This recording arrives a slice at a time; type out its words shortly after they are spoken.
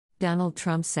Donald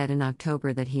Trump said in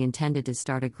October that he intended to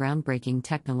start a groundbreaking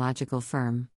technological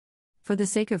firm. For the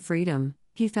sake of freedom,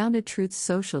 he founded Truth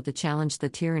Social to challenge the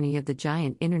tyranny of the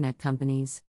giant internet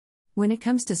companies. When it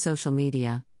comes to social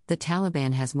media, the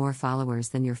Taliban has more followers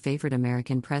than your favorite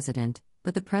American president,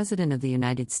 but the President of the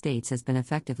United States has been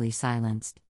effectively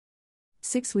silenced.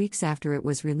 6 weeks after it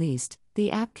was released, the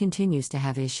app continues to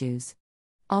have issues.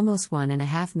 Almost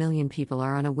 1.5 million people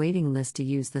are on a waiting list to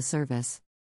use the service.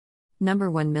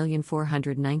 Number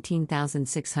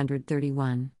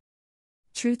 1,419,631.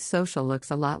 Truth Social looks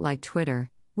a lot like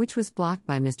Twitter, which was blocked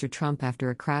by Mr. Trump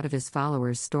after a crowd of his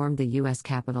followers stormed the U.S.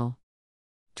 Capitol.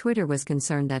 Twitter was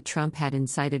concerned that Trump had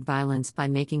incited violence by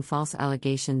making false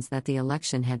allegations that the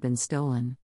election had been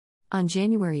stolen. On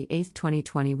January 8,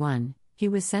 2021, he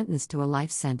was sentenced to a life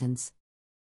sentence.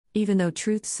 Even though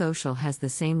Truth Social has the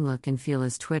same look and feel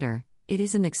as Twitter, it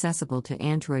isn't accessible to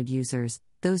Android users,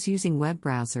 those using web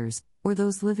browsers, or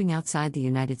those living outside the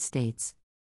United States.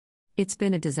 It's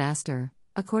been a disaster,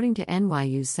 according to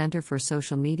NYU's Center for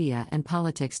Social Media and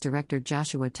Politics Director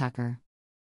Joshua Tucker.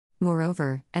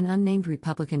 Moreover, an unnamed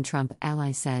Republican Trump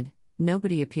ally said,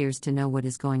 "Nobody appears to know what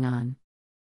is going on."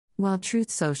 While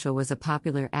Truth Social was a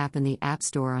popular app in the App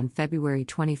Store on February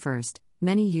 21,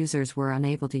 many users were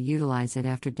unable to utilize it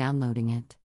after downloading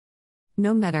it.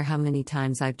 "No matter how many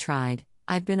times I've tried,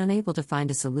 I've been unable to find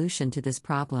a solution to this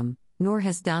problem, nor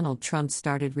has Donald Trump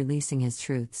started releasing his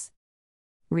truths."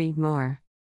 Read more.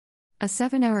 A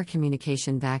 7-hour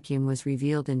communication vacuum was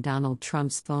revealed in Donald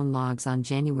Trump's phone logs on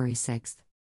January 6.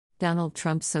 Donald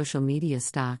Trump's social media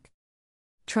stock.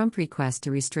 Trump request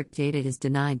to restrict data is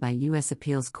denied by U.S.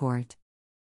 Appeals Court.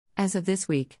 As of this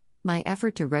week, my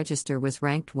effort to register was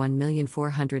ranked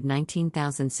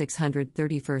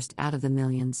 1,419,631st out of the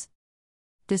millions.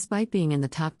 Despite being in the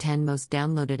top 10 most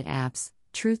downloaded apps,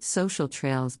 Truth Social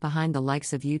trails behind the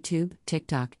likes of YouTube,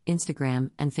 TikTok,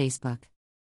 Instagram, and Facebook.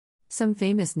 Some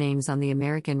famous names on the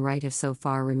American right have so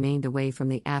far remained away from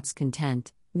the app's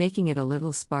content, making it a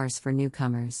little sparse for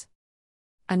newcomers.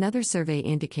 Another survey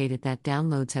indicated that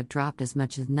downloads have dropped as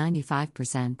much as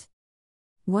 95%.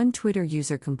 One Twitter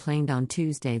user complained on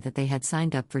Tuesday that they had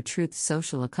signed up for Truth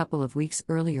Social a couple of weeks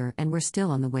earlier and were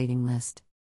still on the waiting list.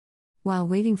 While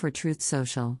waiting for Truth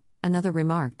Social, another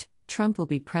remarked, "Trump will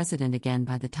be president again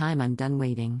by the time I'm done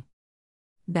waiting."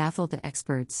 Baffled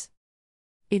experts.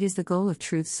 It is the goal of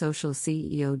Truth Social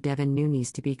CEO Devin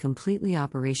Nunes to be completely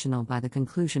operational by the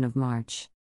conclusion of March.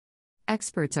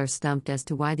 Experts are stumped as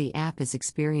to why the app is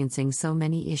experiencing so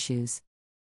many issues.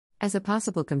 As a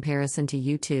possible comparison to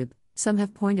YouTube, some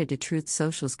have pointed to Truth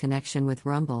Social's connection with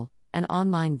Rumble, an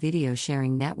online video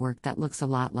sharing network that looks a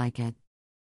lot like it.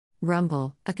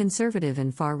 Rumble, a conservative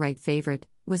and far-right favorite,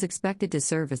 was expected to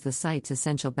serve as the site's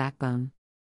essential backbone.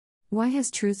 Why has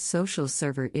Truth Social's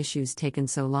server issues taken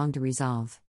so long to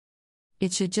resolve?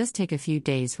 It should just take a few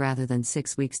days rather than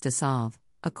 6 weeks to solve,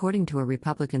 according to a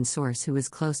Republican source who is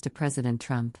close to President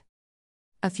Trump.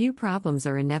 A few problems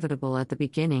are inevitable at the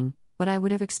beginning, but I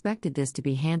would have expected this to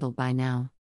be handled by now.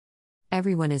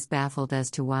 Everyone is baffled as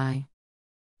to why.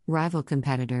 Rival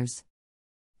competitors.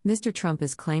 Mr. Trump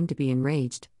is claimed to be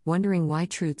enraged, wondering why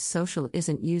Truth Social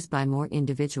isn't used by more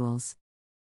individuals.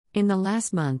 In the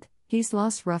last month, he's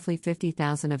lost roughly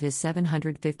 50,000 of his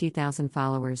 750,000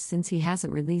 followers since he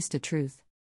hasn't released a truth.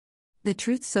 The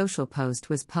Truth Social post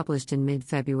was published in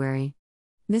mid-February.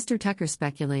 Mr. Tucker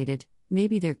speculated,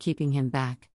 maybe they're keeping him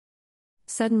back.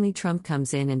 Suddenly Trump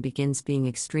comes in and begins being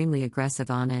extremely aggressive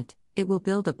on it. "It will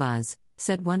build a buzz,"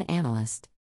 said one analyst.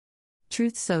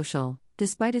 Truth Social,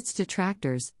 despite its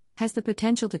detractors, has the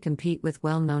potential to compete with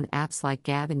well-known apps like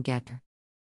Gab and Gettr.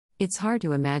 It's hard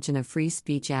to imagine a free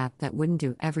speech app that wouldn't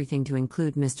do everything to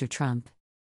include Mr. Trump.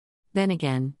 Then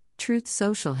again, Truth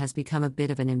Social has become a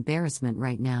bit of an embarrassment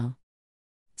right now.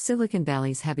 Silicon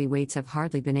Valley's heavyweights have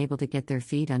hardly been able to get their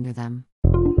feet under them.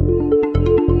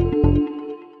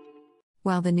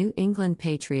 While the New England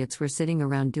Patriots were sitting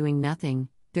around doing nothing,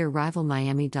 their rival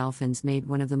Miami Dolphins made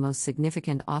one of the most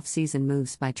significant off-season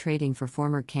moves by trading for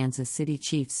former Kansas City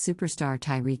Chiefs superstar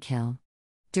Tyreek Hill.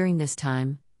 During this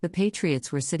time, the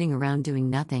Patriots were sitting around doing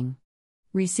nothing.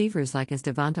 Receivers like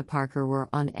Devonta Parker were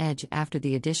on edge after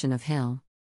the addition of Hill.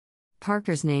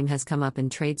 Parker's name has come up in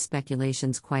trade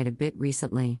speculations quite a bit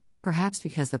recently, perhaps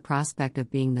because the prospect of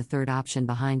being the third option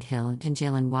behind Hill and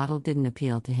Jalen Waddle didn't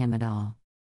appeal to him at all.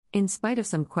 In spite of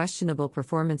some questionable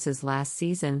performances last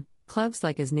season, clubs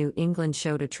like as New England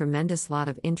showed a tremendous lot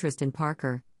of interest in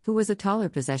Parker, who was a taller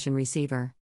possession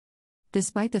receiver.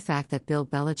 Despite the fact that Bill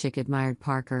Belichick admired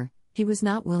Parker, he was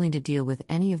not willing to deal with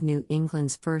any of New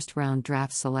England's first-round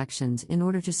draft selections in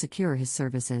order to secure his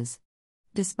services.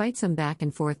 Despite some back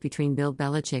and forth between Bill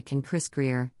Belichick and Chris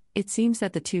Grier, it seems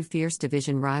that the two fierce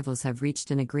division rivals have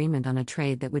reached an agreement on a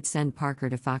trade that would send Parker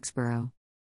to Foxborough.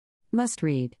 Must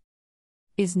read.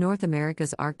 Is North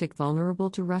America's Arctic vulnerable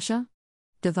to Russia?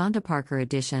 Devonta Parker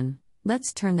edition.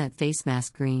 Let's turn that face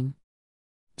mask green.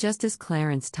 Justice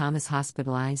Clarence Thomas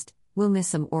hospitalized, will miss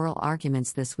some oral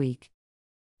arguments this week.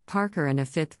 Parker and a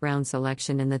fifth-round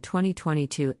selection in the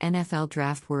 2022 NFL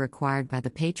Draft were acquired by the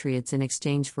Patriots in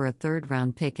exchange for a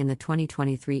third-round pick in the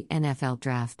 2023 NFL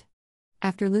Draft.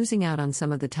 After losing out on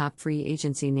some of the top free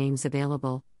agency names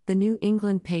available, the New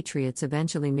England Patriots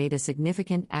eventually made a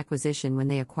significant acquisition when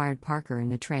they acquired Parker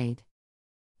in a trade.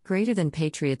 Greater than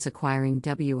Patriots acquiring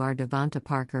W.R. Devonta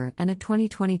Parker and a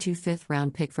 2022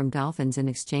 fifth-round pick from Dolphins in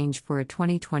exchange for a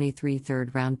 2023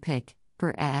 third-round pick,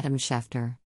 per Adam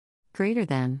Schefter. Greater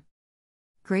than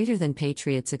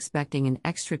Patriots expecting an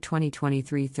extra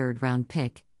 2023 third-round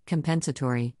pick,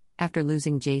 compensatory, after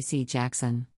losing J.C.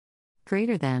 Jackson.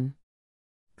 Greater than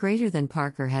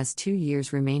Parker has 2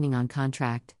 years remaining on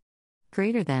contract.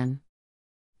 Greater than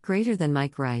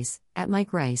Mike Rice, at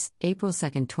Mike Rice, April 2,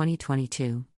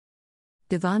 2022.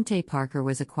 Devonta Parker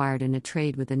was acquired in a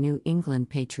trade with the New England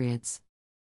Patriots.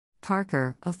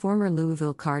 Parker, a former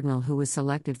Louisville Cardinal who was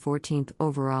selected 14th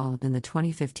overall in the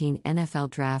 2015 NFL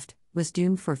Draft, was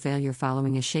doomed for failure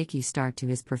following a shaky start to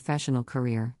his professional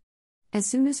career. As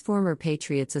soon as former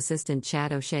Patriots assistant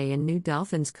Chad O'Shea and new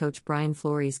Dolphins coach Brian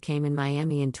Flores came in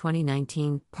Miami in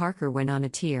 2019, Parker went on a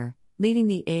tear, leading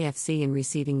the AFC in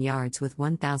receiving yards with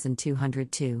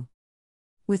 1,202.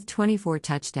 With 24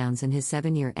 touchdowns in his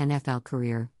 7-year NFL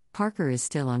career, Parker is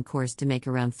still on course to make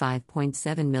around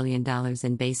 $5.7 million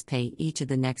in base pay each of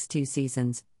the next 2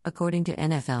 seasons, according to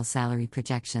NFL salary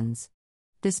projections.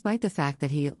 Despite the fact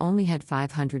that he only had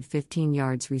 515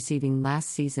 yards receiving last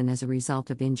season as a result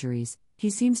of injuries, he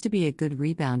seems to be a good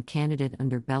rebound candidate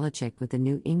under Belichick with the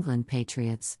New England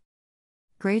Patriots.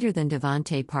 Greater than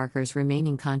Devonta Parker's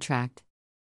remaining contract.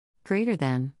 Greater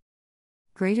than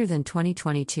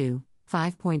 2022,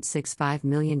 $5.65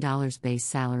 million base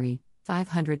salary,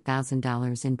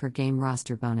 $500,000 in per game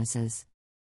roster bonuses.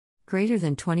 Greater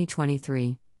than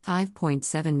 2023,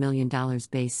 $5.7 million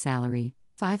base salary,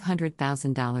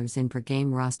 $500,000 in per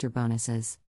game roster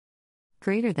bonuses.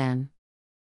 Greater than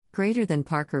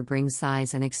Parker brings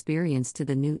size and experience to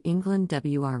the New England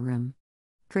WR room.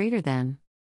 Greater than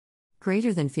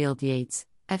Field Yates,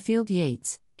 at Field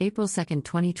Yates, April 2,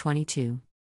 2022.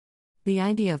 The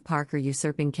idea of Parker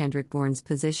usurping Kendrick Bourne's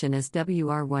position as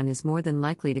WR1 is more than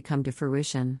likely to come to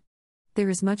fruition. There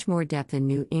is much more depth in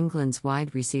New England's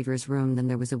wide receivers room than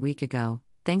there was a week ago,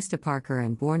 thanks to Parker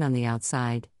and Bourne on the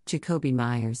outside, Jakobi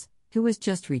Meyers, who was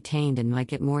just retained and might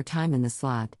get more time in the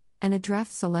slot, and a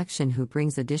draft selection who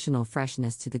brings additional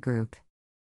freshness to the group.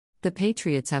 The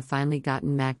Patriots have finally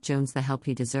gotten Mac Jones the help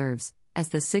he deserves, as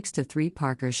the 6'3"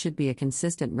 Parker should be a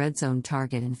consistent red zone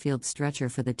target and field stretcher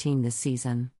for the team this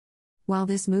season. While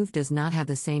this move does not have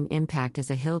the same impact as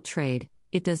a Hill trade,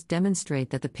 it does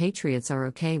demonstrate that the Patriots are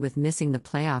okay with missing the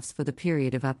playoffs for the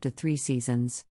period of up to 3 seasons.